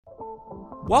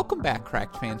Welcome back,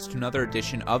 Cracked fans, to another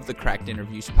edition of the Cracked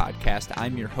Interviews podcast.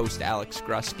 I'm your host, Alex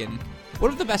Gruskin. One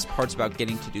of the best parts about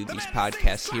getting to do these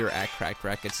podcasts here at Cracked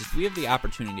Racquets is we have the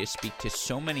opportunity to speak to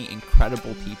so many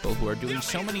incredible people who are doing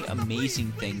so many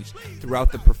amazing things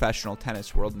throughout the professional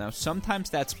tennis world. Now, sometimes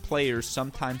that's players,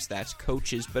 sometimes that's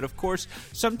coaches, but of course,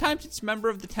 sometimes it's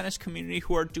members of the tennis community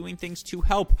who are doing things to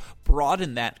help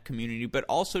broaden that community, but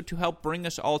also to help bring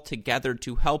us all together,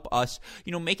 to help us,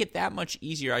 make it that much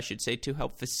easier, I should say, to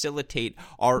help facilitate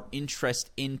our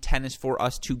interest in tennis for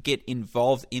us to get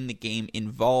involved in the game,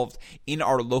 involved in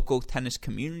our local tennis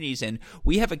communities. And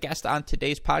we have a guest on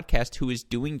today's podcast who is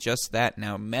doing just that.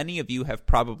 Now, many of you have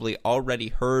probably already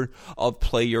heard of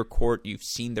Play Your Court. You've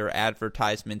seen their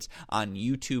advertisements on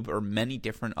YouTube or many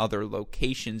different other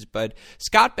locations. But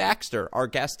Scott Baxter, our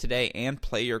guest today, and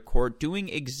Play Your Court doing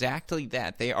exactly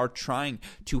that. They are trying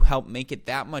to help make it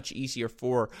that much easier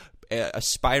for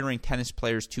aspiring tennis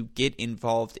players to get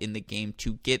involved in the game,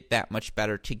 to get that much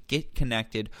better, to get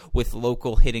connected with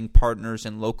local hitting partners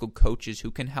and local coaches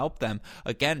who can help them,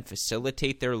 again,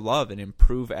 facilitate their love and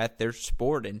improve at their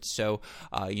sport. And so,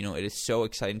 it is so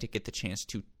exciting to get the chance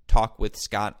to talk with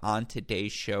Scott on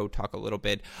today's show, talk a little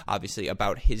bit, obviously,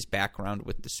 about his background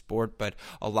with the sport, but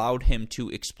allowed him to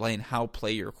explain how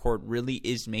Play Your Court really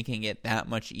is making it that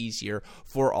much easier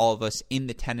for all of us in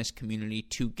the tennis community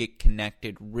to get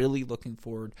connected. Really looking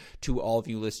forward to all of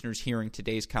you listeners hearing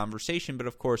today's conversation, but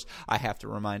of course, I have to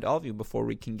remind all of you before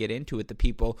we can get into it, the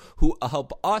people who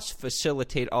help us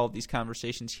facilitate all of these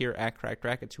conversations here at Cracked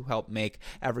Racquets, who help make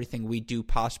everything we do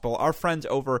possible. Our friends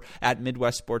over at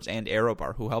Midwest Sports and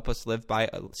AeroBar, who help us live by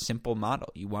a simple model.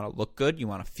 You want to look good, you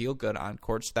want to feel good on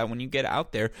court so that when you get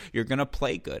out there, you're going to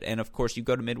play good. And of course, you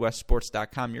go to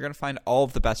MidwestSports.com, you're going to find all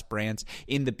of the best brands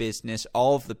in the business,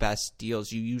 all of the best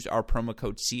deals. You use our promo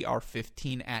code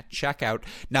CR15 at checkout.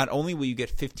 Not only will you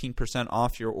get 15%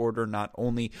 off your order, not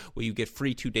only will you get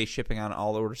free 2-day shipping on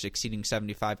all orders exceeding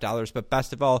 $75, but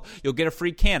best of all, you'll get a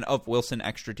free can of Wilson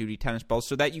Extra Duty tennis balls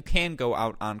so that you can go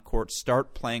out on court,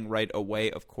 start playing right away.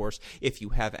 Of course, if you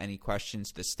have any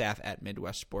questions, the staff at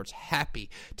Midwest Sports happy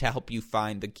to help you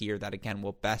find the gear that, again,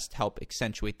 will best help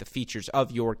accentuate the features of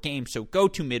your game. So go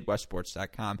to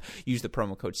MidwestSports.com, use the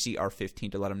promo code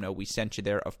CR15 to let them know we sent you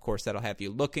there. Of course, that'll have you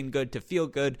looking good to feel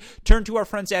good. Turn to our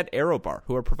friends at AeroBar,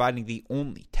 who are providing the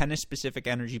only tennis-specific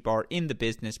energy bar in the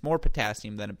business. More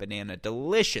potassium than a banana,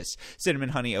 delicious cinnamon,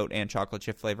 honey, oat, and chocolate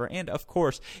chip flavor. And of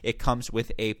course, it comes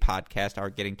with a podcast, our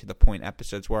Getting to the Point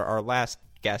episodes, where our last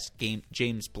guest,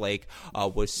 James Blake,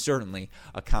 was certainly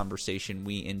a conversation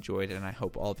we enjoyed, and I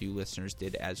hope all of you listeners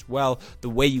did as well. The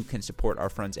way you can support our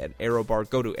friends at AeroBar,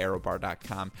 go to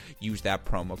aerobar.com, use that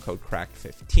promo code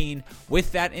CRACKED15.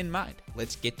 With that in mind,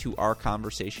 let's get to our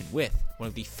conversation with one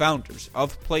of the founders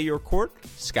of Play Your Court,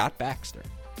 Scott Baxter.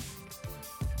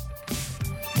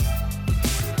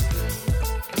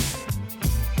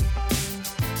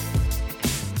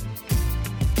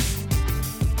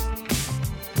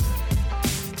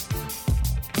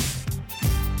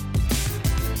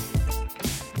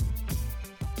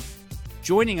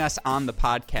 Joining us on the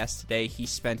podcast today, he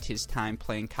spent his time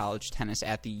playing college tennis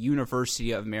at the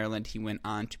University of Maryland. He went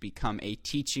on to become a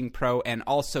teaching pro and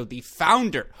also the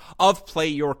founder of Play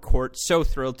Your Court. So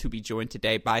thrilled to be joined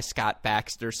today by Scott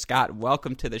Baxter. Scott,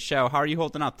 welcome to the show. How are you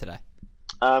holding up today?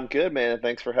 I'm good, man.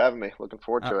 Thanks for having me. Looking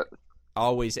forward to it.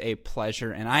 Always a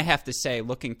pleasure. And I have to say,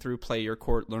 looking through Play Your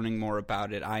Court, learning more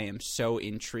about it, I am so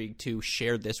intrigued to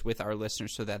share this with our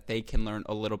listeners so that they can learn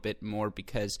a little bit more,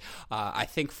 because I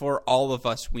think for all of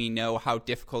us, we know how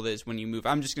difficult it is when you move.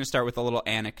 I'm just going to start with a little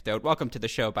anecdote. Welcome to the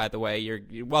show, by the way.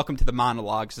 You're welcome to the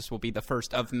monologues. This will be the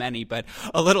first of many, but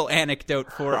a little anecdote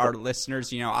for our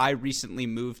listeners. I recently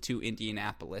moved to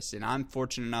Indianapolis, and I'm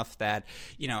fortunate enough that,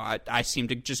 I seem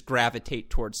to just gravitate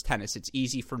towards tennis. It's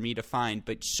easy for me to find,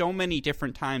 but so many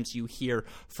different times you hear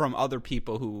from other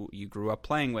people who you grew up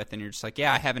playing with, and you're just like,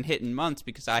 yeah, I haven't hit in months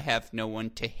because I have no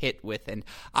one to hit with. And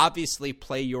obviously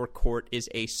Play Your Court is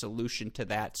a solution to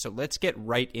that. So let's get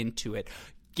right into it.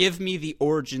 Give me the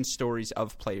origin stories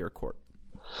of Play Your Court.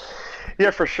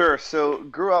 Yeah, for sure. So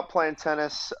grew up playing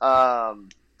tennis,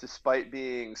 despite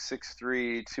being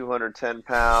 6'3", 210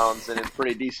 pounds, and in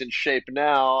pretty decent shape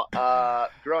now.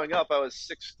 Growing up, I was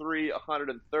 6'3",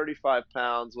 135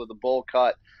 pounds with a bowl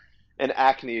cut and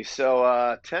acne.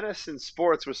 So tennis and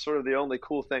sports was sort of the only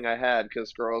cool thing I had,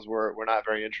 because girls were not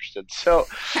very interested. So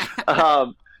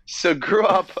so grew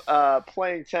up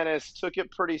playing tennis, took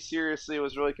it pretty seriously,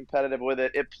 was really competitive with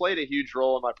it. It played a huge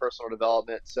role in my personal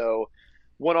development. So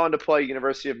went on to play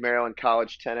University of Maryland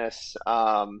college tennis,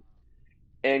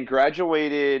 and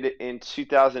graduated in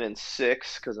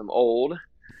 2006 because I'm old.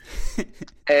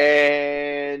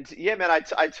 And yeah, man,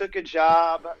 I took a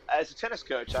job as a tennis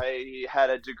coach. I had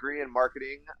a degree in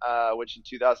marketing, which in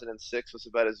 2006 was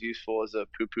about as useful as a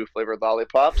poo-poo flavored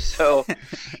lollipop. So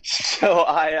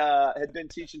I had been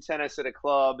teaching tennis at a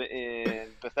club in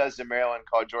Bethesda, Maryland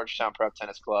called Georgetown Prep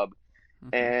Tennis Club. Hmm.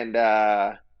 And,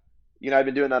 I've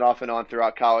been doing that off and on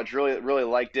throughout college. Really, really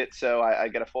liked it. So I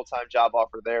got a full-time job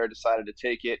offer there, decided to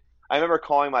take it. I remember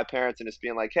calling my parents and just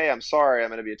being like, hey, I'm sorry, I'm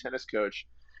going to be a tennis coach.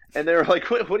 And they were like,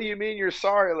 what do you mean you're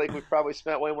sorry? Like, we probably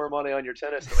spent way more money on your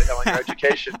tennis than we have on your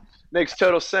education. Makes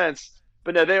total sense.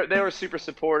 But no, they were super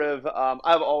supportive.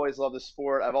 I've always loved the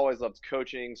sport. I've always loved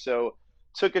coaching. So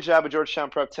took a job at Georgetown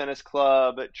Prep Tennis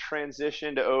Club,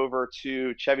 transitioned over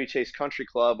to Chevy Chase Country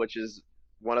Club, which is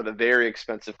one of the very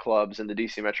expensive clubs in the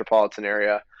DC metropolitan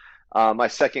area. My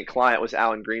second client was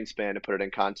Alan Greenspan, to put it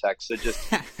in context. So just,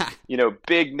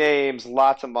 big names,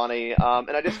 lots of money.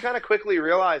 And I just kind of quickly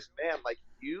realized, man, like,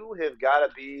 you have got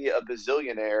to be a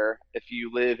bazillionaire if you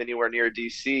live anywhere near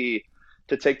DC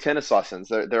to take tennis lessons.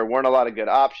 There weren't a lot of good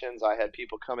options. I had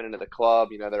people coming into the club,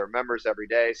 that are members every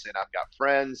day saying, I've got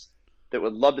friends that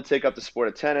would love to take up the sport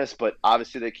of tennis, but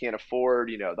obviously they can't afford,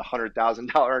 the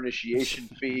 $100,000 initiation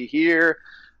fee here.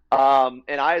 And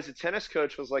I, as a tennis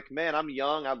coach, was like, man, I'm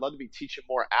young. I'd love to be teaching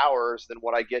more hours than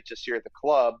what I get just here at the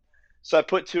club. So I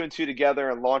put two and two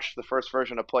together and launched the first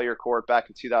version of Play Your Court back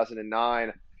in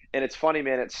 2009. And it's funny,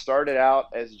 man, it started out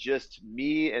as just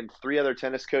me and three other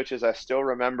tennis coaches. I still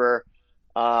remember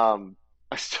throwing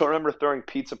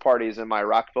pizza parties in my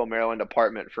Rockville, Maryland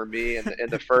apartment for me and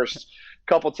the first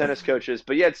couple tennis coaches.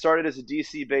 But yeah, it started as a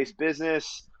DC based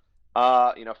business.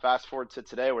 Fast forward to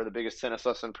today, we're the biggest tennis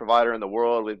lesson provider in the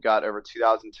world. We've got over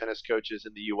 2,000 tennis coaches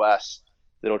in the U.S.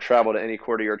 that'll travel to any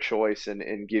court of your choice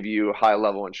and give you high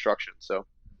level instruction.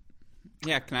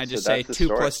 Yeah, can I just say 2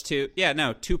 plus 2? Yeah,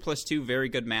 no, 2 plus 2, very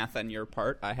good math on your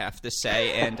part, I have to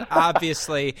say. And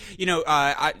obviously,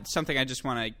 something I just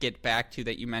want to get back to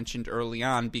that you mentioned early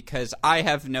on, because I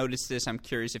have noticed this. I'm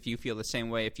curious if you feel the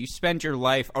same way. If you spend your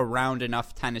life around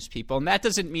enough tennis people, and that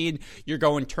doesn't mean you're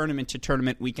going tournament to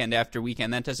tournament, weekend after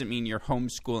weekend. That doesn't mean your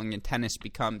homeschooling and tennis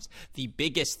becomes the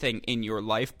biggest thing in your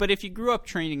life. But if you grew up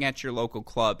training at your local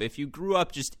club, if you grew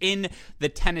up just in the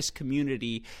tennis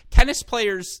community, tennis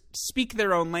players speak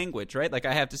their own language, right? Like,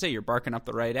 I have to say, you're barking up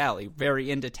the right alley.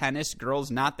 Very into tennis. Girls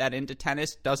not that into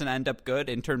tennis. Doesn't end up good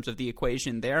in terms of the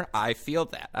equation there. I feel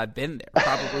that. I've been there.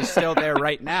 Probably still there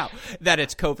right now. That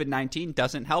it's COVID-19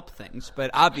 doesn't help things.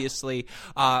 But obviously,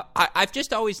 I've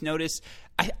just always noticed,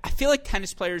 I feel like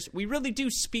tennis players, we really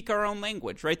do speak our own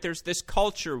language, right? There's this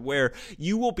culture where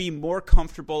you will be more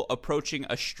comfortable approaching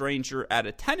a stranger at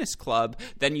a tennis club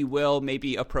than you will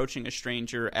maybe approaching a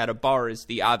stranger at a bar is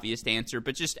the obvious answer,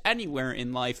 but just anywhere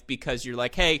in life, because you're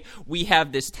like, hey, we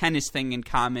have this tennis thing in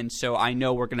common, so I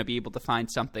know we're going to be able to find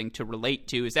something to relate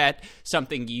to. Is that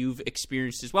something you've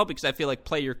experienced as well? Because I feel like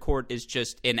Play Your Court is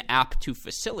just an app to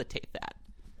facilitate that.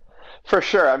 For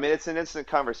sure. I mean, it's an instant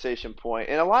conversation point.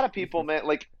 And a lot of people, man,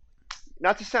 like,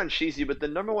 not to sound cheesy, but the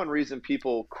number one reason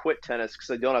people quit tennis is because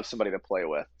they don't have somebody to play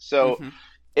with. So Mm-hmm.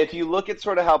 if you look at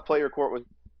sort of how Play Your Court was,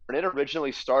 when it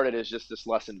originally started as just this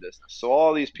lesson business. So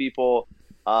all these people,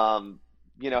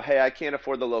 hey, I can't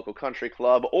afford the local country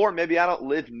club, or maybe I don't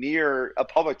live near a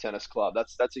public tennis club.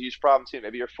 That's a huge problem too.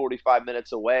 Maybe you're 45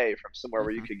 minutes away from somewhere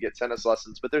where you Mm-hmm. could get tennis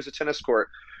lessons, but there's a tennis court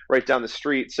right down the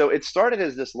street. So it started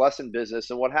as this lesson business,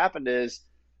 and what happened is,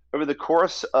 over the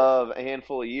course of a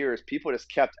handful of years, people just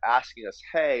kept asking us,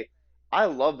 hey, I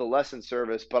love the lesson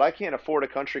service, but I can't afford a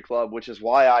country club, which is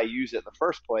why I use it in the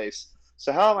first place.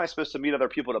 So how am I supposed to meet other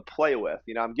people to play with?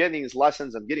 I'm getting these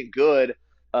lessons, I'm getting good.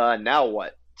 Now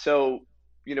what? So,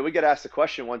 we get asked the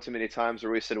question one too many times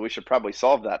where we said we should probably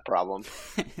solve that problem.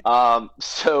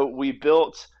 So we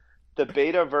built the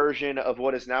beta version of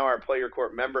what is now our Play Your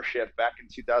Court membership back in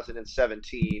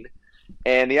 2017.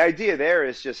 And the idea there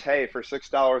is just, hey, for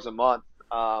 $6 a month,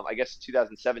 I guess in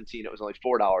 2017 it was only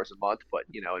 $4 a month, but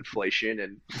inflation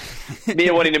and me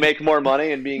wanting to make more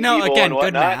money and being evil again, and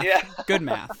whatnot. good math. Yeah, Good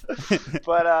math.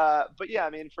 but yeah, I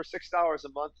mean, for $6 a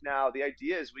month now, the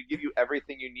idea is we give you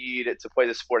everything you need to play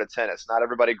the sport of tennis. Not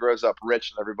everybody grows up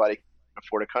rich, not everybody can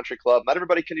afford a country club, not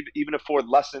everybody can even afford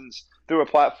lessons through a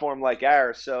platform like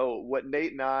ours. So what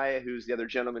Nate and I, who's the other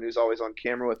gentleman who's always on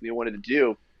camera with me, wanted to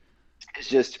do is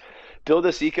just build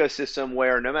this ecosystem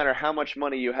where no matter how much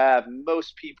money you have,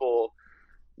 most people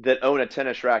that own a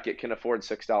tennis racket can afford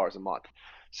 $6 a month.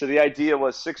 So the idea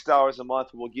was $6 a month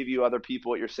will give you other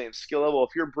people at your same skill level.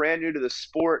 If you're brand new to the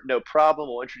sport, no problem.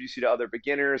 We'll introduce you to other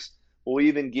beginners. We'll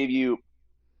even give you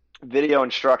video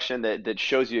instruction that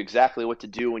shows you exactly what to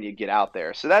do when you get out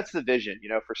there. So that's the vision.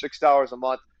 For $6 a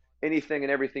month, anything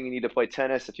and everything you need to play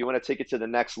tennis. If you want to take it to the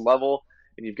next level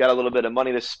and you've got a little bit of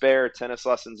money to spare, tennis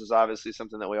lessons is obviously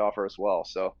something that we offer as well.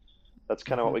 So that's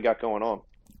kind of what we got going on.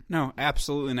 No,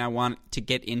 absolutely, and I want to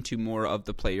get into more of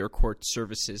the Play Your Court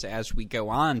services as we go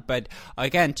on. But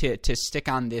again, to stick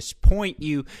on this point,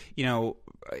 you know,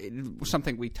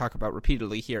 something we talk about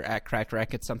repeatedly here at Cracked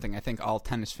Racquets, something I think all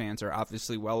tennis fans are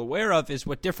obviously well aware of, is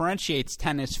what differentiates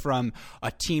tennis from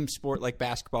a team sport like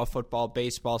basketball, football,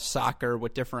 baseball, soccer,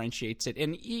 what differentiates it.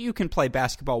 And you can play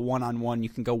basketball one-on-one, you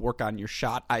can go work on your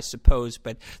shot, I suppose,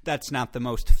 but that's not the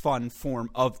most fun form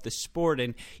of the sport.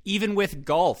 And even with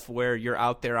golf, where you're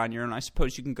out there on your own, I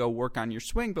suppose you can go work on your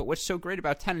swing, but what's so great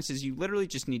about tennis is you literally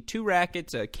just need 2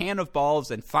 rackets, a can of balls,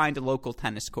 and find a local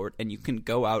tennis court, and you can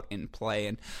go out and play.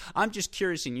 And I'm just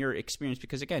curious in your experience,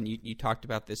 because again, you talked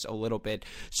about this a little bit.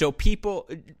 So people,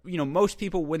 you know, most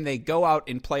people when they go out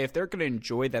and play, if they're going to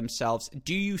enjoy themselves,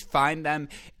 do you find them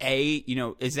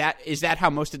is that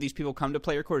how most of these people come to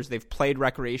Play Your Court? Is they've played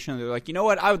recreationally, they're like, you know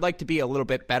what, I would like to be a little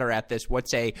bit better at this.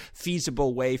 What's a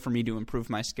feasible way for me to improve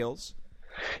my skills?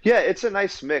 Yeah, it's a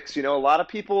nice mix. You know, a lot of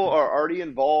people are already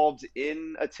involved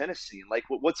in a tennis scene. Like,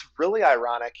 what's really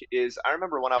ironic is I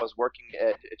remember when I was working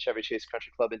at Chevy Chase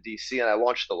Country Club in DC and I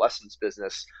launched the lessons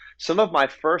business, some of my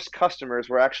first customers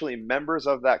were actually members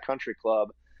of that country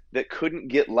club that couldn't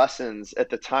get lessons at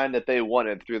the time that they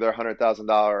wanted through their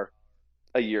 $100,000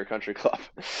 a year country club.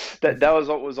 That was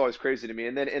what was always crazy to me.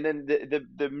 And then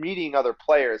the meeting other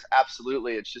players,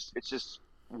 absolutely. It's just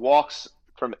walks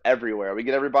from everywhere. We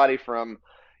get everybody from,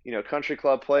 you know, country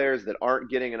club players that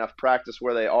aren't getting enough practice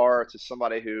where they are, to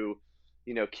somebody who,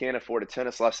 you know, can't afford a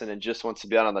tennis lesson and just wants to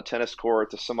be out on the tennis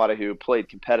court, to somebody who played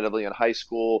competitively in high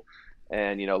school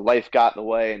and, you know, life got in the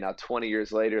way, and now 20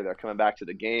 years later they're coming back to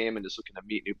the game and just looking to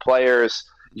meet new players.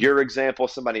 Your example,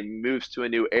 somebody moves to a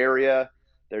new area,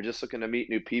 they're just looking to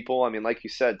meet new people. I mean, like you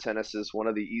said, tennis is one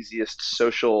of the easiest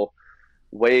social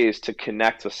ways to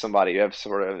connect with somebody. You have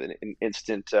sort of an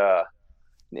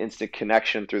instant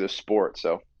connection through the sport.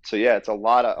 So yeah, it's a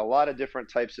lot of different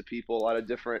types of people, a lot of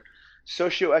different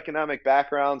socioeconomic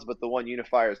backgrounds, but the one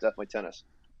unifier is definitely tennis.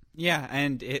 Yeah,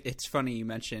 and it's funny you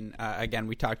mentioned, again,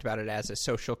 we talked about it as a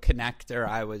social connector.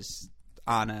 I was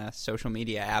on a social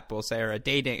media app, we'll say, or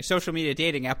a social media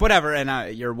dating app, whatever,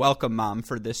 and you're welcome, Mom,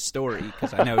 for this story,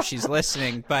 because I know she's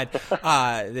listening, but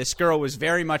this girl was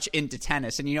very much into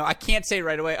tennis, and, you know, I can't say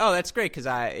right away, oh, that's great, because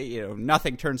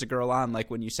nothing turns a girl on like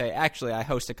when you say, actually, I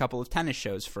host a couple of tennis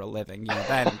shows for a living. You know,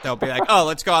 then they'll be like, oh,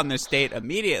 let's go on this date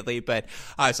immediately, but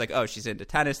I was like, oh, she's into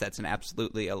tennis, that's an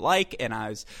absolutely a like, and I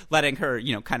was letting her,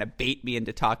 you know, kind of bait me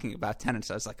into talking about tennis.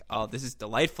 I was like, oh, this is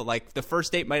delightful. Like, the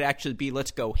first date might actually be,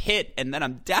 let's go hit, and then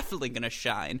I'm definitely going to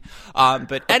shine.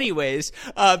 But anyways,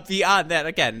 beyond that,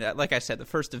 again, like I said, the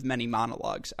first of many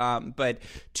monologues. But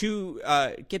to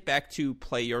get back to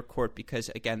Play Your Court, because,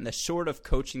 again, the sort of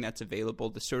coaching that's available,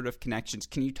 the sort of connections,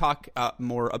 can you talk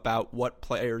more about what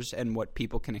players and what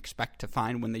people can expect to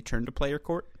find when they turn to Play Your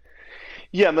Court?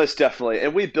 Yeah, most definitely.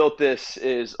 And we built this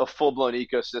as a full-blown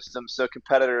ecosystem. So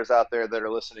competitors out there that are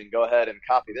listening, go ahead and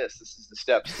copy this. This is the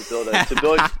steps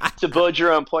to build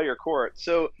your own Play Your Court.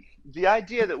 So the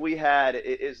idea that we had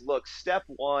is, look, step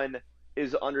one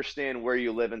is understand where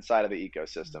you live inside of the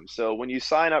ecosystem. So when you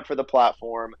sign up for the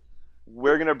platform,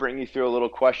 we're going to bring you through a little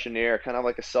questionnaire, kind of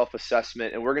like a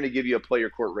self-assessment, and we're going to give you a Play Your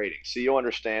Court rating. So you'll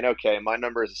understand, okay, my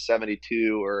number is a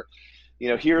 72, or, you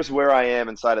know, here's where I am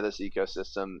inside of this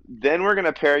ecosystem. Then we're going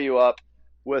to pair you up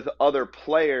with other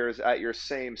players at your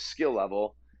same skill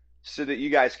level so that you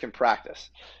guys can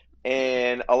practice.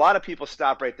 And a lot of people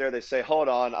stop right there. They say, hold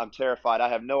on, I'm terrified. I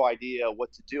have no idea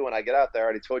what to do when I get out there. I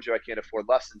already told you I can't afford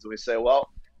lessons. And we say, well,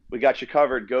 we got you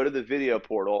covered. Go to the video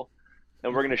portal,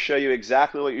 and we're going to show you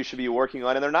exactly what you should be working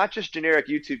on. And they're not just generic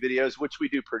YouTube videos, which we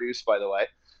do produce, by the way,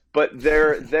 but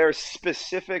they're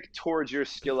specific towards your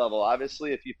skill level.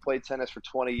 Obviously, if you've played tennis for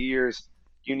 20 years,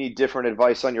 you need different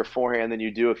advice on your forehand than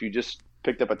you do if you just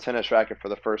picked up a tennis racket for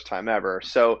the first time ever.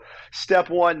 So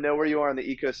step one, know where you are in the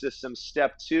ecosystem.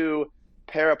 Step two,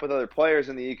 pair up with other players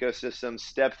in the ecosystem.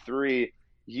 Step three,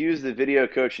 use the video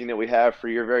coaching that we have for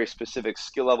your very specific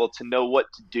skill level to know what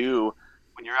to do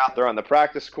when you're out there on the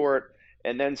practice court.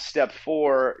 And then step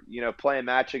four, you know, play a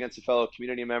match against a fellow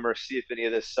community member, see if any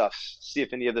of this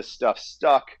stuff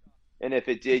stuck. And if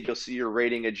it did, you'll see your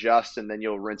rating adjust, and then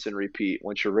you'll rinse and repeat.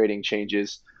 Once your rating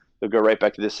changes, you'll go right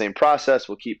back to the same process.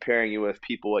 We'll keep pairing you with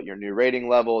people at your new rating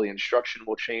level. The instruction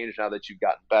will change now that you've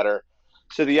gotten better.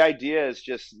 So the idea is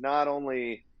just not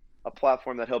only a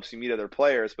platform that helps you meet other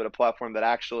players, but a platform that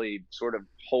actually sort of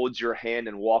holds your hand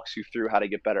and walks you through how to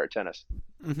get better at tennis.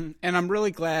 Mm-hmm. And I'm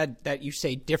really glad that you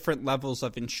say different levels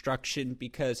of instruction,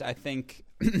 because I think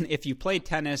if you play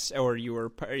tennis or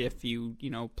if you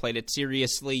played it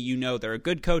seriously, there are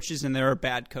good coaches and there are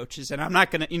bad coaches. And I'm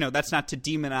not going to, that's not to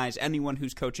demonize anyone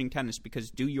who's coaching tennis, because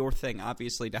do your thing,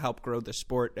 obviously, to help grow the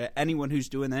sport. Anyone who's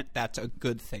doing that, that's a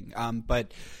good thing.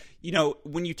 But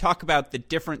when you talk about the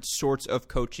different sorts of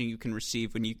coaching you can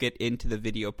receive when you get into the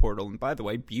video portal, and by the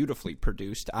way, beautifully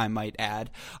produced, I might add.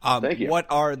 Thank you. What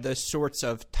are the sorts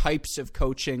of types of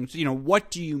coaching? What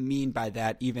do you mean by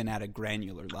that, even at a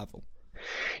granular level?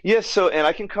 Yes, and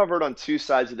I can cover it on two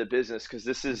sides of the business, because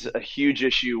this is a huge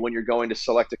issue when you're going to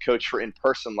select a coach for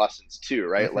in-person lessons too,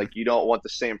 right? Mm-hmm. Like, you don't want the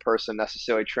same person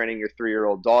necessarily training your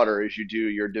 3-year-old daughter as you do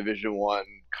your Division I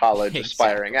college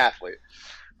aspiring athlete.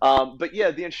 But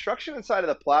yeah, the instruction inside of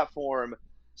the platform.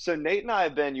 So Nate and I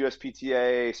have been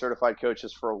USPTA certified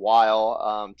coaches for a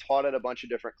while, taught at a bunch of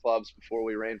different clubs before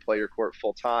we ran Play Your Court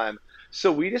full time.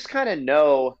 So we just kind of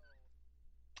know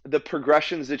the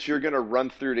progressions that you're going to run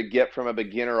through to get from a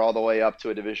beginner all the way up to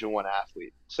a Division I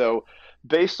athlete. So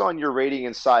based on your rating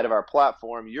inside of our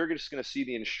platform, you're just going to see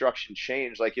the instruction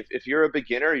change. Like if you're a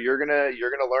beginner, you're going to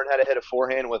learn how to hit a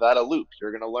forehand without a loop.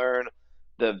 You're going to learn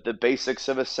the basics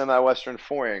of a semi-Western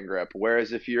forehand grip.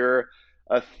 Whereas if you're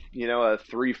a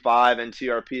 3.5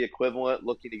 NTRP equivalent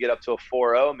looking to get up to a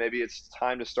 4.0, maybe it's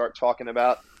time to start talking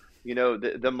about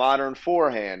the modern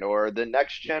forehand, or the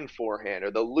next gen forehand,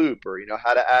 or the loop, or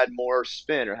how to add more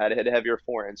spin, or how to hit a heavier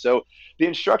forehand. So the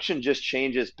instruction just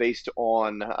changes based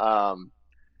on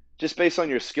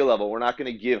your skill level. We're not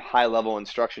going to give high level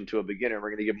instruction to a beginner. We're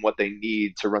going to give them what they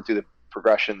need to run through the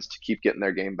progressions to keep getting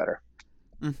their game better.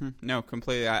 Mm-hmm. No,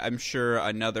 completely. I'm sure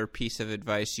another piece of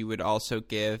advice you would also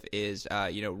give is,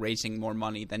 raising more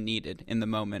money than needed in the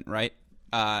moment, right?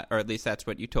 Or at least that's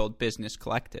what you told Business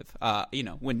Collective.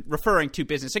 When referring to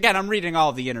business, again, I'm reading all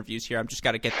of the interviews here. I'm just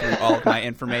got to get through all of my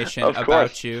information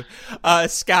about you,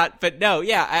 Scott. But no,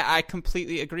 yeah, I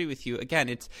completely agree with you. Again,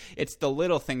 it's the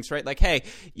little things, right? Like, hey,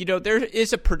 there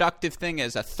is a productive thing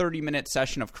as a 30-minute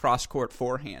session of cross-court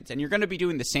forehands, and you're going to be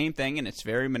doing the same thing, and it's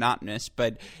very monotonous,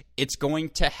 but it's going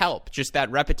to help. Just that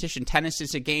repetition. Tennis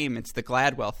is a game. It's the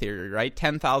Gladwell theory, right?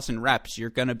 10,000 reps, you're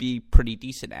going to be pretty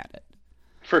decent at it.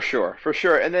 For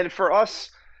sure. And then for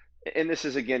us, and this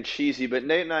is again cheesy, but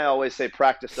Nate and I always say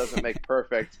practice doesn't make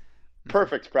perfect.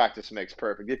 Perfect practice makes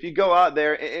perfect. If you go out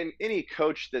there, and any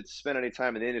coach that's spent any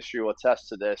time in the industry will attest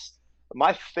to this,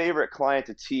 my favorite client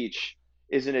to teach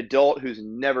is an adult who's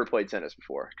never played tennis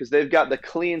before, because they've got the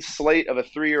clean slate of a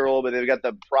 3-year-old, but they've got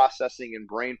the processing and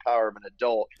brain power of an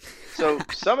adult. So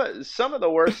some of the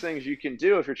worst things you can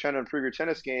do if you're trying to improve your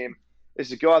tennis game is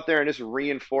to go out there and just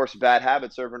reinforce bad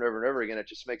habits over and over and over again. It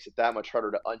just makes it that much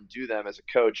harder to undo them as a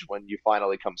coach when you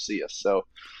finally come see us. So,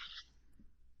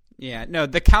 yeah, no,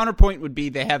 the counterpoint would be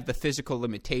they have the physical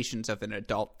limitations of an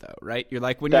adult, though, right? You're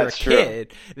like, when you're a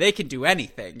kid, they can do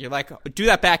anything. You're like, do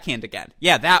that backhand again.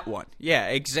 Yeah, that one. Yeah,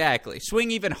 exactly.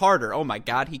 Swing even harder. Oh, my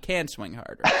God, he can swing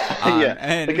harder.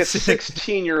 Yeah, like a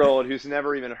 16-year-old who's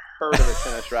never even heard of a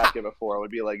tennis racket before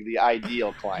would be like the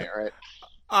ideal client,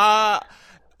 right?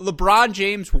 LeBron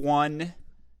James won.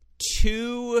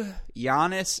 2,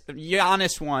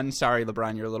 Giannis 1. Sorry,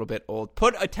 LeBron, you're a little bit old.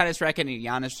 Put a tennis racket in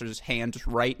Giannis's hands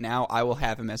right now. I will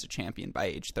have him as a champion by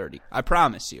age 30. I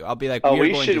promise you. I'll be like,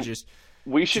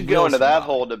 we should go into that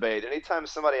whole debate. Anytime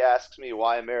somebody asks me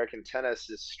why American tennis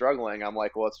is struggling, I'm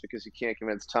like, well, it's because you can't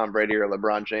convince Tom Brady or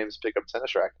LeBron James to pick up a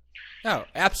tennis racket. Oh,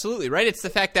 absolutely, right? It's the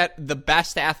fact that the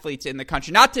best athletes in the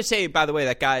country, not to say, by the way,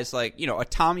 that guys like, a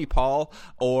Tommy Paul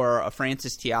or a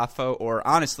Francis Tiafoe or,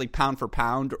 honestly, pound for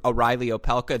pound, a Riley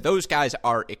Opelka, those guys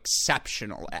are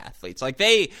exceptional athletes. Like,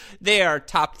 they are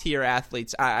top-tier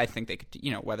athletes. I think they could,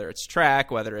 whether it's track,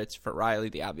 whether it's for Riley,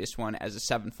 the obvious one, as a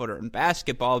 7-footer in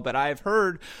basketball. But I've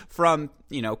heard from,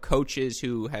 coaches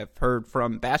who have heard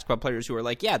from basketball players who are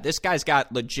like, yeah, this guy's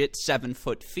got legit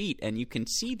 7-foot feet, and you can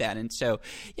see that. And so,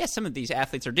 yeah, some of these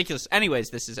athletes are ridiculous.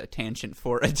 Anyways, this is a tangent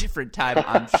for a different time,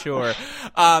 I'm sure.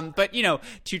 But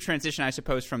to transition, I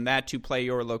suppose, from that to play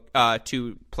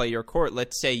your court.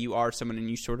 Let's say you are someone, and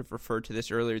you sort of referred to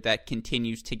this earlier, that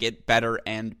continues to get better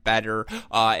and better,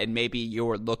 and maybe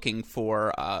you're looking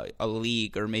for a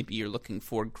league, or maybe you're looking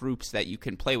for groups that you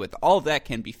can play with. All of that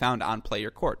can be found on Play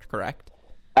Your Court, correct?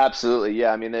 Absolutely,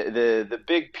 yeah. I mean, the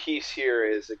big piece here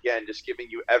is, again, just giving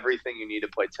you everything you need to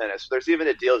play tennis. There's even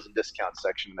a deals and discounts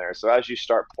section there. So as you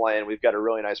start playing, we've got a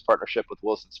really nice partnership with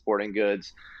Wilson Sporting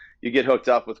Goods. You get hooked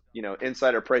up with,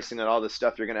 insider pricing and all this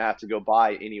stuff you're going to have to go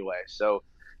buy anyway. So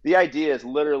the idea is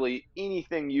literally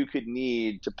anything you could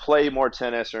need to play more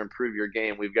tennis or improve your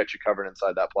game, we've got you covered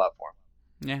inside that platform.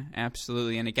 Yeah,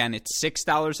 absolutely. And again, it's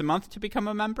 $6 a month to become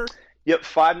a member? Yep,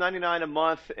 $5.99 a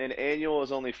month, and annual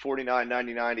is only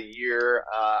 $49.99 a year.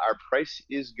 Our price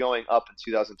is going up in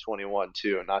 2021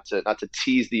 too. Not to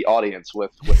tease the audience with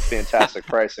fantastic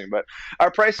pricing, but our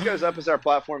price goes up as our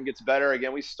platform gets better.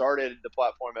 Again, we started the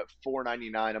platform at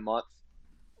 $4.99 a month,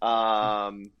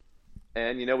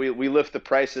 and we lift the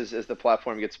prices as the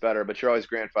platform gets better. But you're always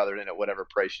grandfathered in at whatever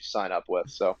price you sign up with.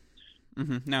 So.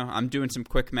 No, I'm doing some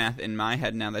quick math in my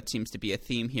head now. That seems to be a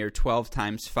theme here. 12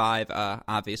 times 5,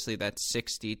 obviously that's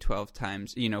 60. 12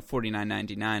 times,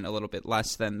 $49.99, a little bit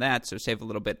less than that. So save a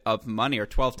little bit of money. Or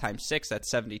 12 times 6, that's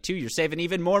 72. You're saving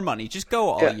even more money. Just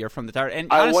go all year from the start.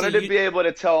 And honestly, I wanted to be able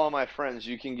to tell all my friends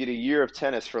you can get a year of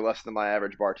tennis for less than my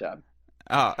average bar tab.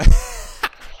 Oh.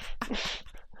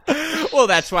 Well,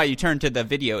 that's why you turn to the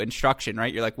video instruction,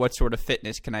 right? You're like, what sort of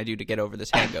fitness can I do to get over this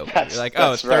hangover? You're like,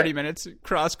 30 minutes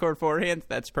cross-court forehand.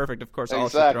 That's perfect. Of course,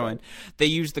 exactly. Also throw in. They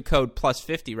use the code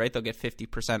 +50, right? They'll get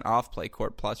 50% off Play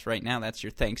Court Plus right now. That's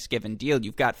your Thanksgiving deal.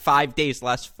 You've got 5 days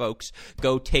less, folks.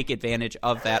 Go take advantage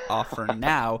of that offer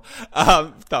now.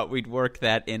 Thought we'd work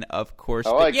that in, of course.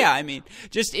 But yeah, I mean,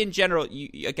 just in general,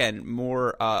 again,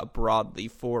 more broadly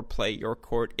for Play Your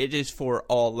Court, it is for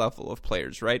all level of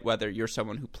players, right? Whether you're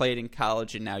someone who played in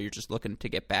college and now you're just looking to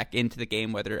get back into the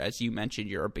game, whether, as you mentioned,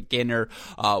 you're a beginner,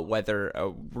 whether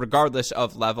regardless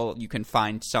of level, you can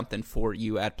find something for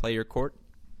you at Play Your Court.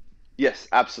 Yes,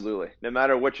 absolutely. No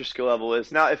matter what your skill level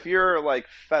is. Now, if you're like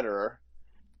Federer,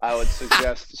 I would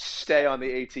suggest stay on the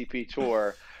ATP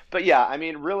tour. But yeah, I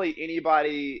mean, really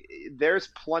anybody, there's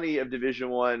plenty of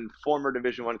former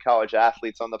Division I college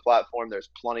athletes on the platform. There's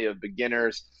plenty of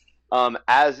beginners,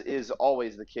 as is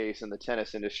always the case in the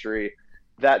tennis industry.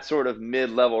 That sort of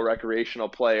mid-level recreational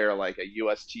player, like a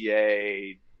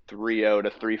USTA 3.0 to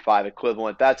 3.5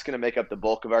 equivalent, that's going to make up the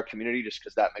bulk of our community just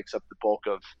because that makes up the bulk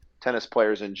of tennis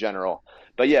players in general.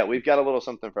 But yeah, we've got a little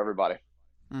something for everybody.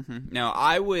 Now,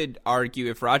 I would argue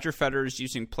if Roger Federer is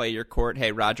using Play Your Court,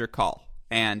 hey, Roger, call.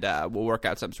 And we'll work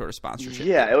out some sort of sponsorship.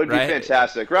 Yeah, it would be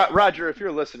fantastic. Roger, if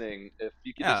you're listening, if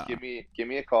you can just give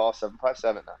me a call,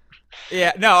 757 now.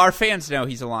 Yeah, no, our fans know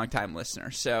he's a longtime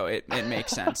listener, so it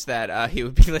makes sense that he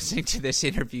would be listening to this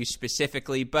interview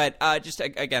specifically. But just,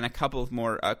 again, a couple of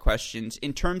more questions.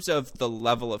 In terms of the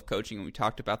level of coaching, and we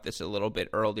talked about this a little bit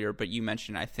earlier, but you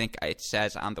mentioned, I think it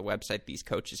says on the website, these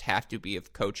coaches have to be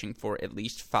of coaching for at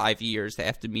least 5 years. They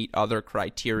have to meet other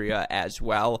criteria as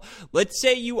well. Let's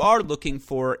say you are looking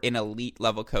for an elite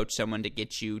level coach, someone to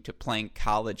get you to playing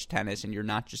college tennis and you're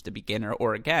not just a beginner,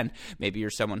 or again, maybe you're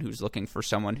someone who's looking for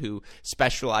someone who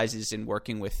specializes in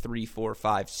working with 3, 4,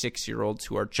 5, 6-year-olds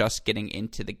who are just getting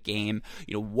into the game.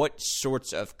 What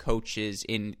sorts of coaches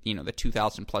in, the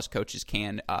 2,000 plus coaches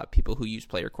can people who use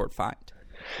Play Your Court find?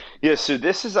 Yeah, so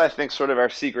this is, I think, sort of our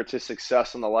secret to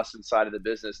success on the lesson side of the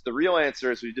business. The real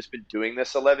answer is we've just been doing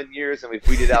this 11 years and we've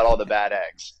weeded out all the bad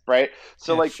eggs, right?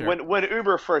 So, when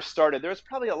Uber first started, there was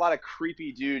probably a lot of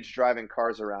creepy dudes driving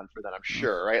cars around for that, I'm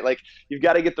sure, right? Like, you've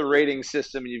got to get the rating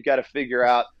system and you've got to figure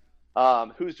out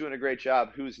who's doing a great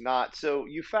job, who's not. So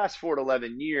you fast forward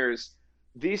 11 years,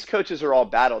 these coaches are all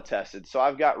battle tested. So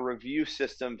I've got a review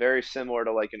system very similar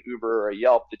to like an Uber or a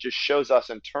Yelp that just shows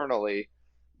us internally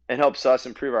and helps us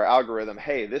improve our algorithm.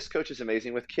 Hey, this coach is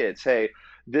amazing with kids. Hey,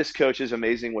 this coach is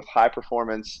amazing with high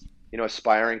performance,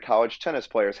 aspiring college tennis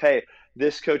players. Hey,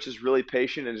 this coach is really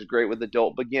patient and is great with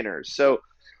adult beginners. So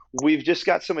we've just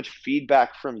got so much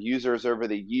feedback from users over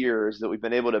the years that we've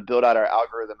been able to build out our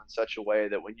algorithm in such a way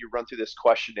that when you run through this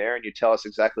questionnaire and you tell us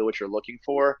exactly what you're looking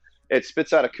for, it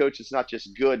spits out a coach that's not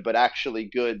just good, but actually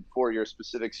good for your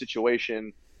specific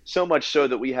situation. So much so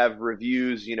that we have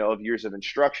reviews, of years of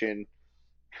instruction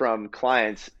from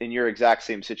clients in your exact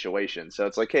same situation. So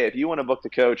it's like, hey, if you want to book the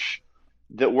coach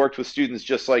that worked with students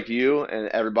just like you and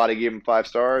everybody gave him 5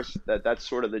 stars, that's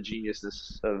sort of the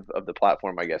geniusness of the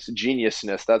platform, I guess.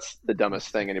 Geniusness, that's the dumbest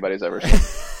thing anybody's ever said.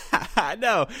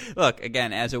 No, look,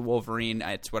 again, as a Wolverine,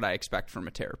 it's what I expect from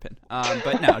a Terrapin.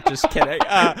 But no, just kidding.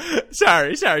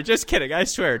 Sorry, just kidding. I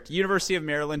swear, University of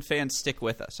Maryland fans, stick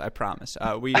with us, I promise.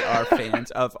 We are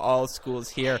fans of all schools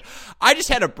here. I just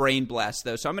had a brain blast,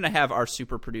 though, so I'm going to have our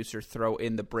super producer throw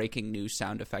in the breaking news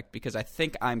sound effect because I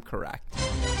think I'm correct.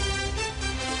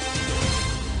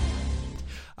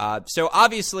 So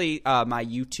obviously my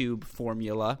YouTube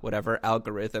formula, whatever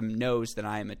algorithm, knows that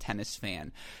I am a tennis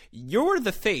fan. You're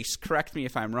the face, correct me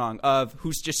if I'm wrong, of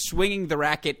who's just swinging the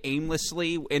racket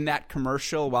aimlessly in that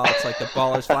commercial while it's like the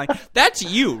ball is flying. That's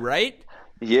you, right?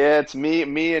 Yeah, it's me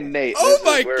and Nate. Oh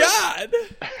my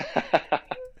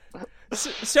God!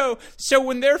 So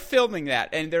when they're filming that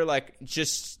and they're like,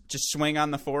 just swing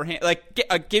on the forehand, like,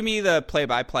 give me the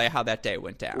play-by-play how that day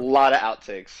went down. A lot of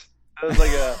outtakes. It was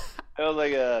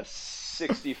like a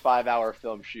 65-hour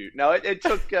film shoot. No, it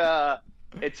took a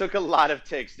lot of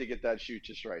takes to get that shoot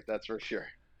just right. That's for sure.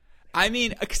 I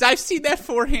mean, because I've seen that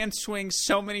forehand swing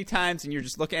so many times, and you're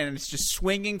just looking at it, and it's just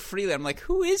swinging freely. I'm like,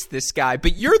 who is this guy?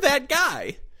 But you're that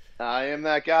guy. I am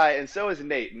that guy, and so is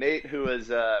Nate. Nate, who is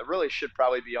really should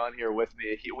probably be on here with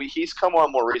me. He's come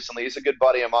on more recently. He's a good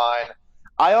buddy of mine.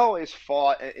 I always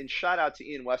fought, and shout out to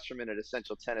Ian Westerman at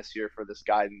Essential Tennis here for this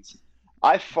guidance.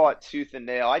 I fought tooth and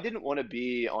nail. I didn't want to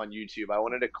be on YouTube. I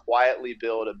wanted to quietly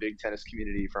build a big tennis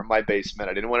community from my basement.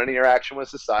 I didn't want any interaction with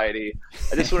society.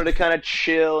 I just wanted to kind of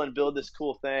chill and build this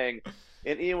cool thing.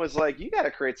 And Ian was like, you got to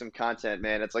create some content,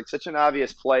 man. It's like such an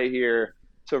obvious play here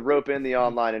to rope in the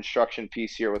online instruction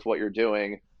piece here with what you're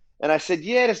doing. And I said,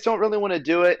 yeah, I just don't really want to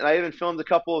do it. And I even filmed a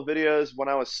couple of videos when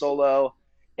I was solo.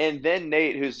 And then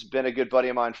Nate, who's been a good buddy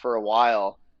of mine for a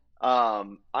while,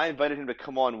 I invited him to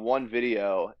come on one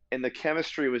video, and the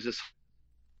chemistry was just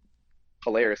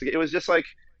hilarious. It was just like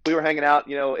we were hanging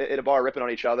out, at a bar ripping on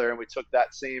each other, and we took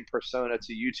that same persona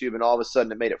to YouTube, and all of a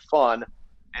sudden it made it fun.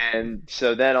 And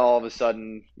so then all of a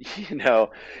sudden, him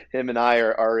and I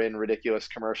are in ridiculous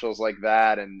commercials like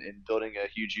that and building a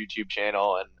huge YouTube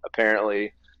channel. And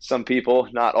apparently some people,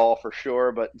 not all for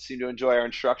sure, but seem to enjoy our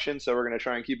instruction. So we're going to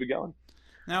try and keep it going.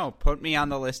 No, put me on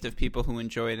the list of people who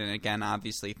enjoy it. And again,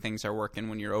 obviously, things are working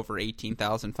when you're over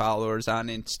 18,000 followers on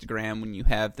Instagram, when you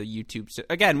have the YouTube.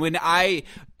 Again,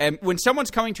 when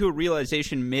someone's coming to a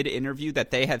realization mid-interview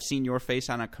that they have seen your face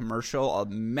on a commercial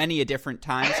many a different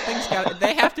times,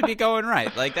 they have to be going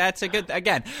right. Like, that's a good –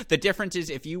 again, the difference is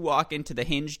if you walk into the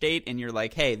Hinge date and you're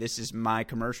like, hey, this is my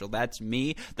commercial, that's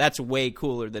me, that's way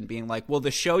cooler than being like, well,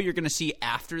 the show you're going to see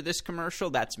after this commercial,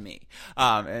 that's me.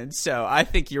 And so I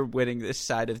think you're winning this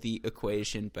side of the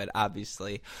equation, but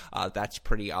obviously that's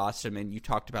pretty awesome. And you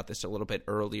talked about this a little bit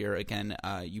earlier. Again,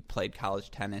 you played college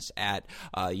tennis at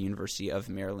University of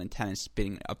Maryland. Tennis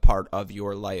being a part of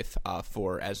your life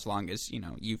for as long as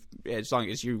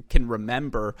you can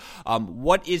remember.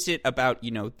 What is it about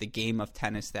the game of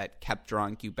tennis that kept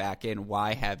drawing you back in?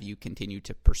 Why have you continued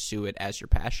to pursue it as your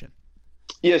passion?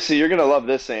 Yeah, so you're gonna love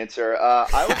this answer.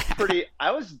 I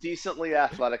was decently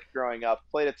athletic growing up.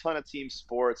 Played a ton of team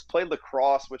sports. Played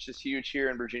lacrosse, which is huge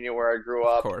here in Virginia, where I grew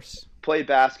up. Of course. Played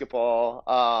basketball.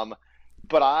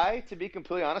 But I, to be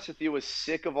completely honest with you, was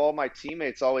sick of all my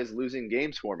teammates always losing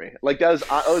games for me. Like that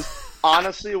was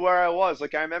honestly where I was.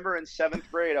 Like I remember in 7th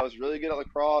grade, I was really good at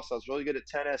lacrosse. I was really good at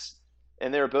tennis,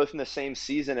 and they were both in the same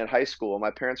season in high school. And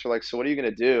my parents were like, "So what are you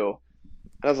gonna do?"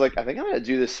 And I was like, I think I'm going to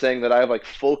do this thing that I have like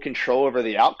full control over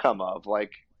the outcome of.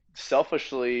 Like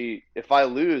selfishly, if I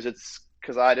lose, it's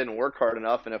because I didn't work hard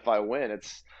enough. And if I win,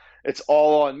 it's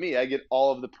all on me. I get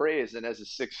all of the praise. And as a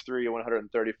 6'3",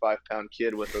 135-pound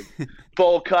kid with a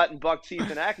bowl cut and buck teeth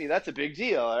and acne, that's a big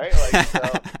deal, right?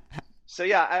 Like, so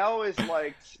yeah, I always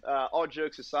liked, all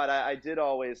jokes aside, I did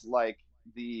always like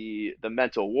the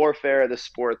mental warfare of the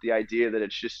sport, the idea that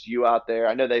it's just you out there.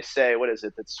 I know they say, what is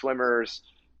it, that swimmers,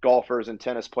 golfers and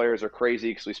tennis players are crazy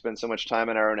because we spend so much time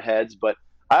in our own heads, but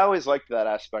I always liked that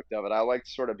aspect of it. I liked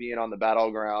sort of being on the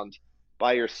battleground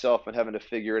by yourself and having to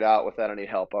figure it out without any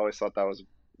help. I always thought that was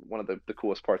one of the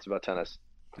coolest parts about tennis.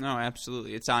 No,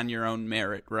 absolutely. It's on your own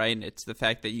merit, right? It's the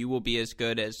fact that you will be as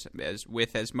good as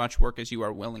with as much work as you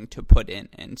are willing to put in.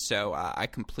 And so I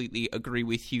completely agree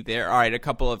with you there. All right, a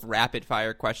couple of rapid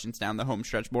fire questions down the home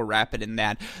stretch, more rapid than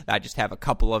that. I just have a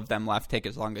couple of them left. Take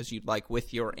as long as you'd like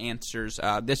with your answers.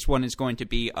 This one is going to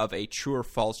be of a true or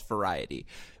false variety.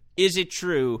 Is it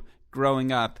true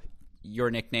growing up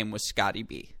your nickname was Scotty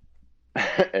B?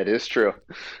 It is true.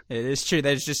 It is true.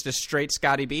 That is just a straight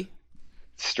Scotty B?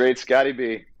 Straight Scotty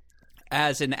B.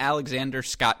 As an Alexander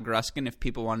Scott Gruskin, if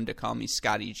people wanted to call me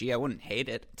Scotty G, I wouldn't hate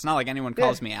it. It's not like anyone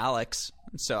calls me Alex,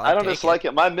 so I don't dislike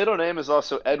it. My middle name is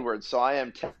also Edward, so I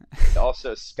am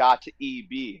also Scott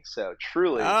E.B., so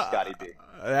truly Scotty B.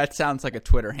 That sounds like a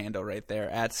Twitter handle right there,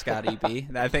 at Scotty B.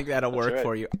 I think that'll work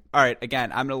for you. All right,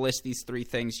 again, I'm going to list these 3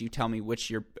 things. You tell me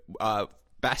which you're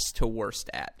best to worst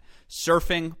at.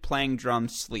 Surfing, playing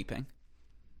drums, sleeping.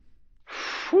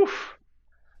 Whew.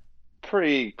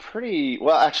 Pretty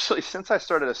well, actually, since I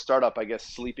started a startup, I guess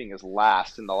sleeping is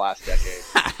last in the last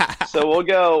decade. So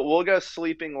we'll go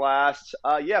sleeping last.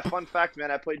 Yeah, fun fact,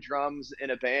 man, I played drums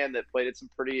in a band that played at some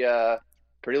pretty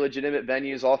legitimate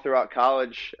venues all throughout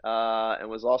college, and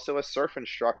was also a surf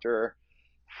instructor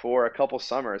for a couple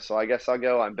summers. So I guess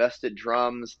I'm best at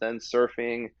drums, then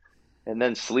surfing, and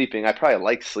then sleeping. I probably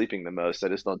like sleeping the most. I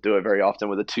just don't do it very often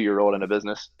with a 2-year-old in a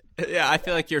business. Yeah, I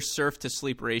feel like your surf to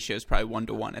sleep ratio is probably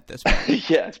 1-to-1 at this point.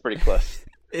 Yeah, it's pretty close.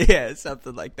 Yeah,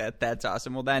 something like that. That's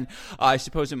awesome. Well, then, I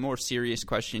suppose a more serious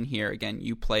question here. Again,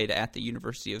 you played at the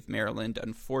University of Maryland.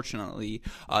 Unfortunately,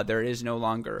 there is no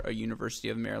longer a University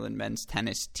of Maryland men's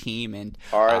tennis team. And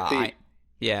RIP.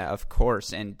 yeah, of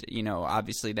course. And,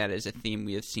 obviously that is a theme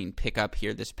we have seen pick up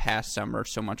here this past summer,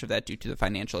 so much of that due to the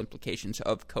financial implications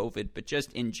of COVID. But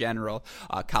just in general,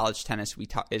 college tennis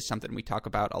is something we talk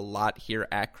about a lot here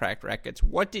at Cracked Racquets.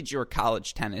 What did your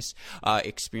college tennis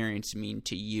experience mean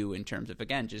to you in terms of,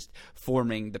 again, just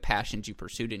forming the passions you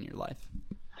pursued in your life?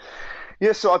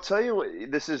 Yeah, so I'll tell you what,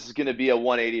 this is going to be a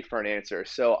 180 for an answer.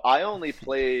 So I only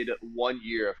played 1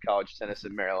 year of college tennis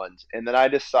in Maryland, and then I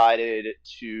decided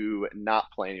to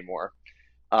not play anymore.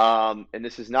 And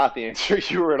this is not the answer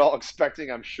you were at all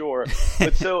expecting, I'm sure.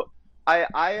 But so I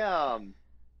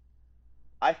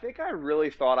think I really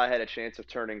thought I had a chance of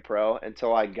turning pro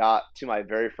until I got to my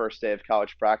very first day of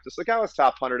college practice. Like, I was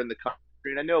top 100 in the country,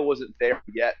 and I know it wasn't there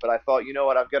yet, but I thought, you know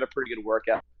what, I've got a pretty good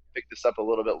workout. Pick this up a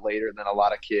little bit later than a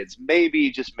lot of kids. Maybe,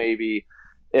 just maybe,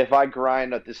 if I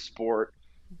grind at this sport,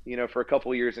 for a couple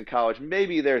of years in college,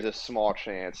 maybe there's a small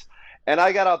chance. And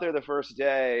I got out there the first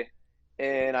day,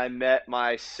 and I met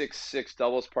my 6'6"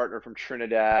 doubles partner from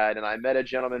Trinidad, and I met a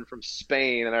gentleman from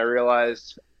Spain, and I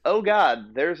realized, oh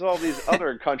God, there's all these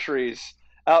other countries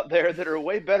out there that are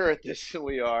way better at this than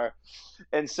we are.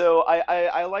 And so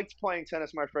I liked playing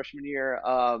tennis my freshman year,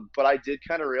 but I did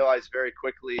kind of realize very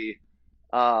quickly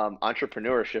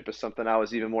entrepreneurship is something I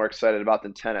was even more excited about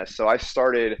than tennis. So I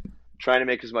started trying to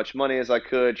make as much money as I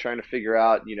could, trying to figure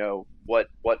out, what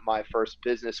my first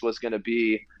business was going to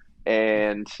be.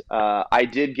 And I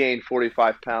did gain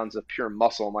 45 pounds of pure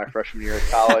muscle my freshman year of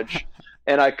college.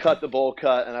 And I cut the bowl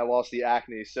cut, and I lost the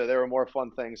acne. So there were more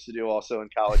fun things to do also in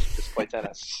college than just play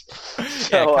tennis.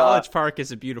 Yeah, College Park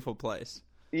is a beautiful place.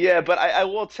 Yeah, but I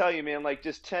will tell you, man, like,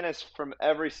 just tennis from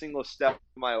every single step of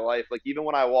my life, like, even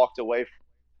when I walked away,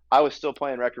 I was still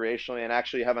playing recreationally and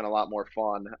actually having a lot more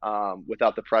fun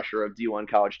without the pressure of D1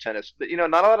 college tennis. But,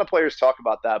 not a lot of players talk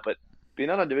about that, but being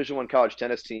on a Division I college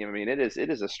tennis team, I mean, it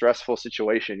is a stressful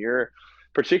situation.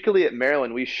 Particularly at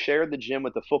Maryland, we shared the gym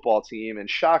with the football team, and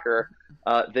shocker,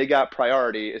 they got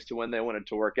priority as to when they wanted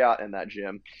to work out in that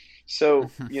gym. So,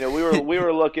 we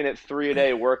were looking at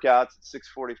 3-a-day workouts at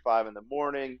 6:45 in the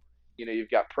morning.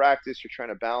 You've got practice, you're trying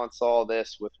to balance all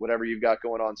this with whatever you've got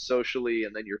going on socially,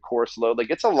 and then your course load. Like,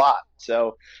 it's a lot.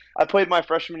 So I played my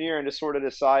freshman year and just sort of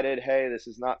decided, hey, this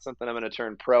is not something I'm going to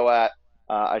turn pro at.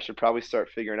 I should probably start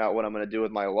figuring out what I'm going to do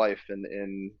with my life.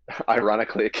 And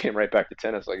ironically, it came right back to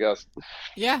tennis, I guess.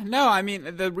 Yeah, no, I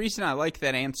mean, the reason I like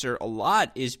that answer a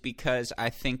lot is because I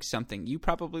think something you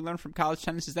probably learned from college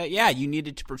tennis is that, yeah, you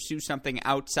needed to pursue something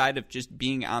outside of just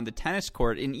being on the tennis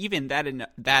court. And even that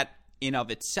in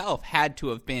of itself had to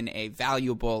have been a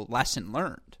valuable lesson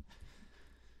learned.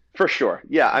 For sure.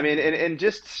 Yeah, I mean, and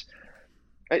just –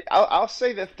 I'll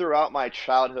say that throughout my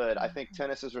childhood, I think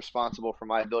tennis is responsible for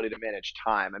my ability to manage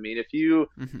time. I mean,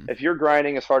 if you're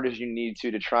grinding as hard as you need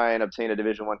to try and obtain a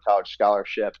Division I college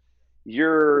scholarship,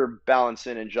 you're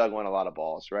balancing and juggling a lot of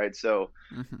balls, right? So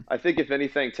I think if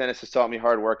anything, tennis has taught me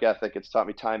hard work ethic. It's taught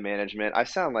me time management. I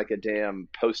sound like a damn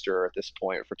poster at this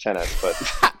point for tennis,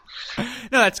 but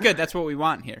no, that's good. That's what we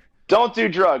want here. Don't do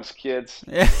drugs, kids.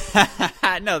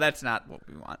 No, that's not what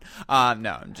we want.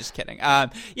 No, I'm just kidding. I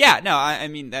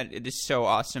mean, that it is so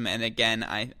awesome. And again,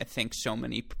 I think so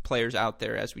many players out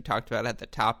there, as we talked about at the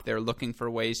top, they're looking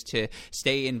for ways to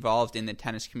stay involved in the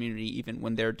tennis community, even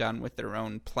when they're done with their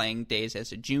own playing days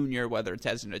as a junior, whether it's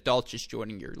as an adult, just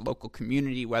joining your local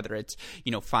community, whether it's,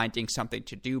 finding something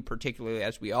to do, particularly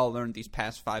as we all learned these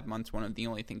past 5 months, one of the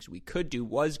only things we could do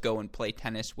was go and play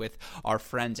tennis with our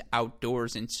friends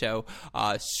outdoors. And so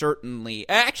certainly,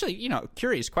 actually,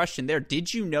 curious question there.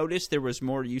 Did you notice there was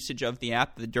more usage of the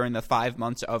app during the 5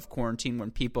 months of quarantine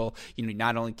when people,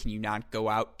 not only can you not go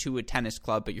out to a tennis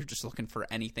club, but you're just looking for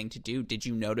anything to do? Did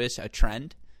you notice a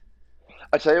trend?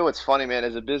 I tell you what's funny, man.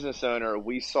 As a business owner,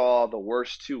 we saw the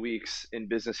worst 2 weeks in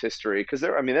business history because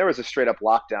there was a straight up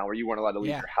lockdown where you weren't allowed to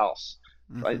leave your house.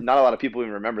 Right? Not a lot of people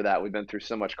even remember that. We've been through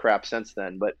so much crap since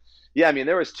then. But yeah, I mean,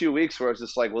 there was 2 weeks where it was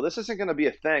just like, well, this isn't going to be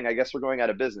a thing. I guess we're going out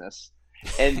of business.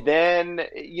 And then,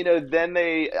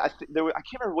 I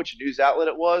can't remember which news outlet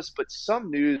it was, but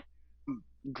some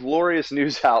glorious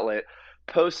news outlet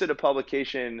posted a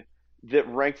publication that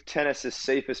ranked tennis as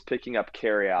safe as picking up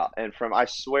carryout. And I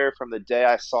swear from the day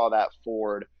I saw that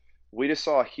forward, we just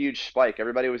saw a huge spike.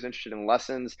 Everybody was interested in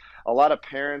lessons. A lot of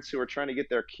parents who were trying to get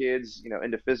their kids,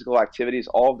 into physical activities,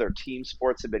 all of their team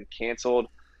sports had been canceled.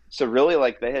 So really,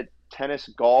 like, they had tennis,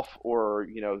 golf, or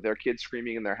their kids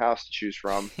screaming in their house to choose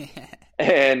from,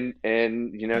 and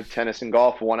tennis and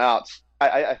golf won out.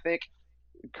 I think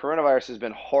coronavirus has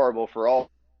been horrible for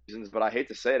all reasons, but I hate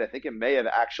to say it, I think it may have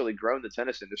actually grown the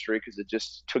tennis industry because it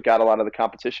just took out a lot of the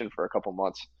competition for a couple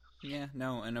months. Yeah,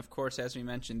 no, and of course, as we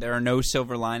mentioned, there are no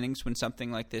silver linings when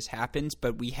something like this happens,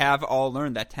 but we have all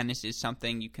learned that tennis is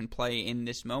something you can play in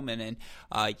this moment, and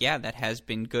that has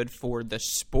been good for the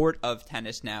sport of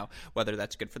tennis now, whether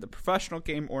that's good for the professional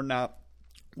game or not.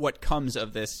 What comes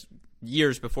of this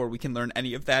years before we can learn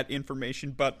any of that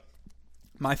information, but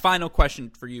my final question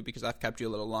for you, because I've kept you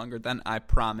a little longer than I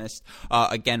promised,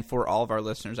 again, for all of our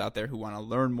listeners out there who want to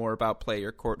learn more about Play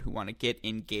Your Court, who want to get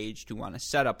engaged, who want to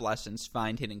set up lessons,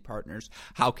 find hitting partners,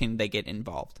 how can they get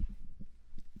involved?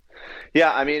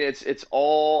 Yeah, I mean, it's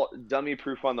all dummy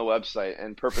proof on the website,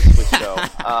 and purposely so.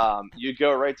 You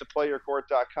go right to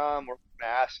playyourcourt.com. We're going to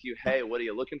ask you, hey, what are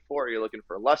you looking for? Are you looking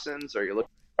for lessons? Are you looking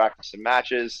for practice and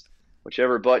matches?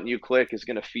 Whichever button you click is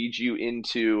going to feed you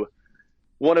into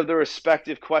one of the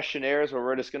respective questionnaires where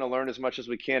we're just going to learn as much as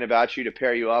we can about you to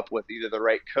pair you up with either the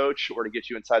right coach or to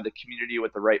get you inside the community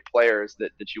with the right players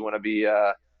that you want to be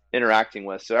interacting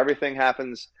with. So everything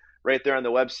happens right there on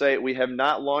the website. We have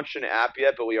not launched an app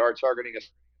yet, but we are targeting a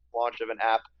launch of an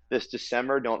app this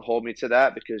December. Don't hold me to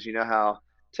that because you know how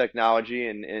technology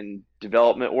and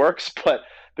development works. But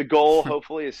the goal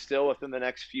hopefully is still within the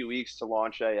next few weeks to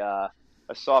launch a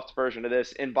soft version of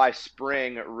this, and by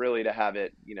spring really to have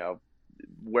it,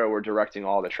 where we're directing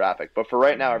all the traffic. But for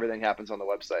right now, everything happens on the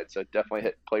website. So definitely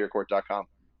hit playyourcourt.com.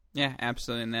 Yeah,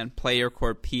 absolutely. And then Play Your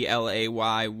Court,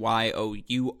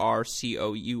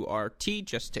 PlayYourCourt,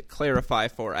 just to clarify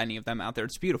for any of them out there.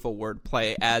 It's beautiful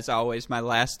wordplay. As always, my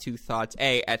last two thoughts.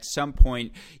 A, at some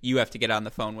point, you have to get on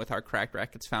the phone with our Cracked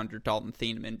Racquets founder, Dalton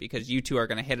Thieneman, because you two are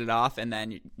going to hit it off, and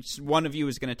then one of you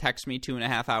is going to text me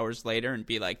 2.5 hours later and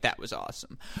be like, that was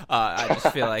awesome. I just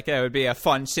feel like it would be a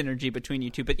fun synergy between you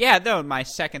two. But yeah, though, my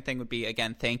second thing would be,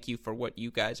 again, thank you for what you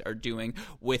guys are doing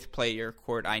with Play Your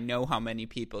Court. I know how many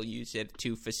people use it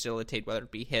to facilitate, whether it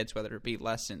be hits, whether it be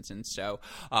lessons, and so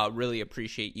really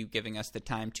appreciate you giving us the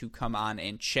time to come on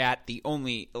and chat. The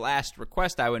only last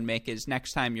request I would make is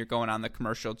next time you're going on the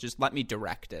commercial, just let me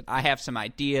direct it. I have some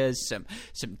ideas, some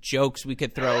jokes we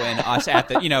could throw in. Us at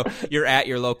the, you're at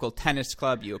your local tennis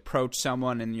club, you approach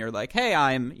someone and you're like, hey,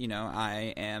 I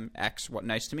am X, what,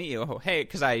 nice to meet you. Oh, hey,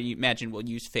 because I imagine we'll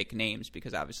use fake names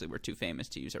because obviously we're too famous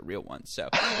to use our real ones, so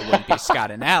it wouldn't be Scott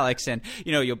and Alex, and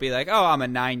you'll be like, oh, I'm a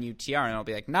 9 UTR, and I'll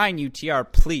be like, 9 UTR,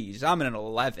 please, I'm an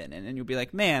 11, and then you'll be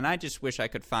like, man, I just wish I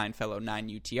could find fellow 9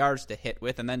 UTRs to hit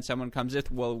with, and then someone comes with,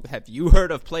 well, have you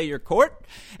heard of Play Your Court?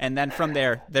 And then from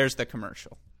there's the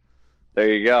commercial. There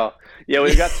you go. Yeah,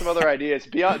 we've got some other ideas.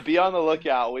 Be on the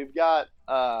lookout. We've got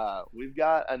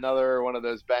another one of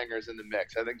those bangers in the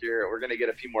mix. I think we're going to get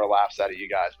a few more laughs out of you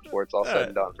guys before it's all said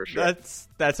and done, for sure.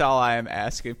 That's all I am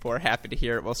asking for. Happy to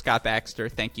hear it. Well, Scott Baxter,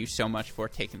 thank you so much for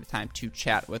taking the time to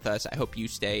chat with us. I hope you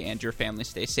stay and your family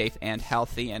stay safe and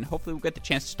healthy, and hopefully we'll get the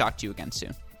chance to talk to you again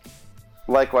soon.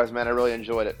 Likewise, man. I really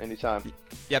enjoyed it. Anytime.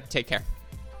 Yep. Take care.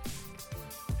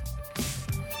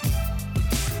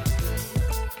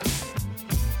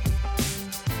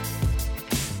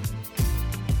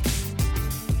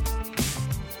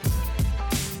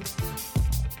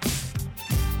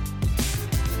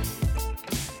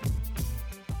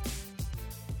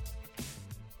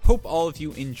 Hope all of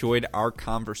you enjoyed our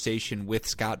conversation with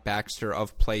Scott Baxter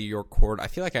of Play Your Court. I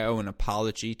feel like I owe an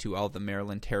apology to all the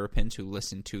Maryland Terrapins who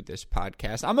listen to this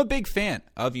podcast. I'm a big fan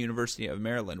of University of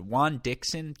Maryland. Juan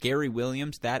Dixon, Gary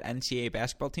Williams, that NCAA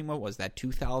basketball team, what was that,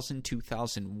 2000,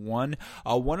 2001?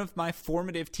 One of my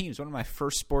formative teams, one of my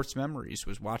first sports memories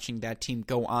was watching that team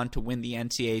go on to win the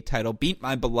NCAA title, beat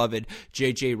my beloved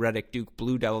J.J. Redick Duke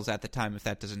Blue Devils at the time. If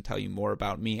that doesn't tell you more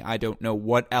about me, I don't know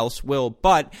what else will.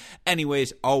 But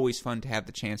anyways, always fun to have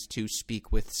the chance to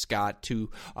speak with Scott,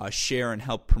 to share and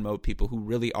help promote people who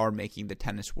really are making the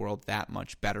tennis world that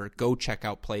much better. Go check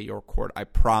out Play Your Court. I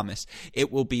promise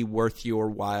it will be worth your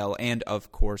while. And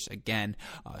of course, again,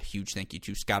 a huge thank you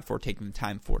to Scott for taking the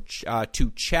time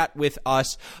to chat with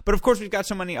us. But of course, we've got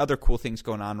so many other cool things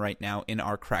going on right now in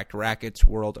our Cracked Racquets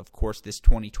world. Of course, this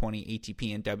 2020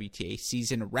 ATP and WTA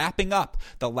season wrapping up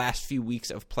the last few weeks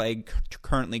of play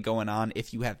currently going on.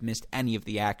 If you have missed any of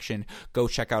the action, go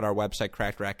check check out our website,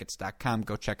 crackedrackets.com.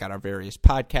 Go check out our various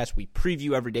podcasts. We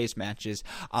preview every day's matches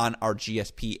on our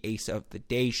GSP Ace of the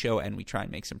Day show, and we try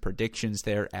and make some predictions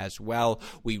there as well.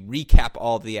 We recap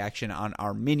all of the action on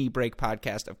our mini break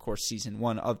podcast, of course, season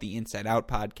 1 of the Inside Out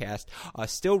podcast.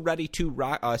 Still ready to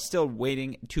rock, still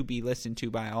waiting to be listened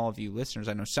to by all of you listeners.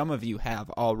 I know some of you have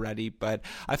already, but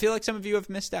I feel like some of you have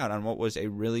missed out on what was a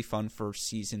really fun first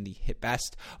season. The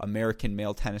best American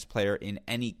male tennis player in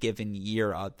any given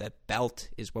year. The belt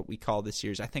is what we call this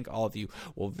series. I think all of you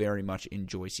will very much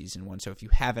enjoy season 1. So if you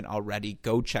haven't already,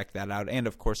 go check that out. And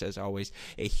of course, as always,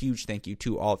 a huge thank you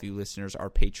to all of you listeners, our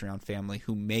Patreon family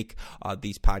who make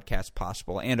these podcasts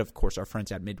possible. And of course, our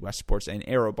friends at Midwest Sports and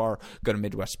AeroBar. Go to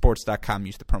MidwestSports.com,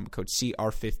 use the promo code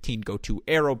CR15. Go to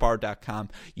AeroBar.com,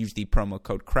 use the promo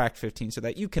code CRACK15 so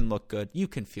that you can look good, you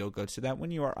can feel good, so that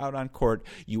when you are out on court,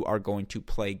 you are going to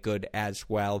play good as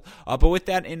well. But with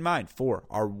that in mind, for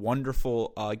our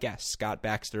wonderful guests, Scott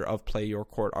Baxter of Play Your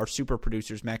Court, our super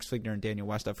producers, Max Fligner and Daniel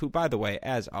Westoff, who, by the way,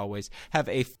 as always, have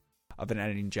of an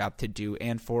editing job to do,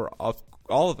 and for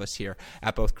all of us here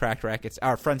at both Cracked Rackets,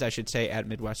 our friends, I should say, at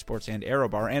Midwest Sports and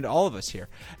AeroBar, and all of us here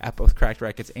at both Cracked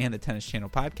Rackets and the Tennis Channel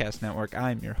Podcast Network,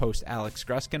 I'm your host, Alex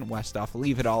Gruskin. Westoff,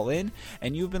 leave it all in,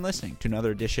 and you've been listening to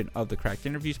another edition of the Cracked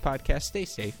Interviews podcast. Stay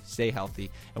safe, stay healthy,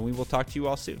 and we will talk to you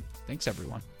all soon. Thanks,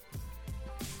 everyone.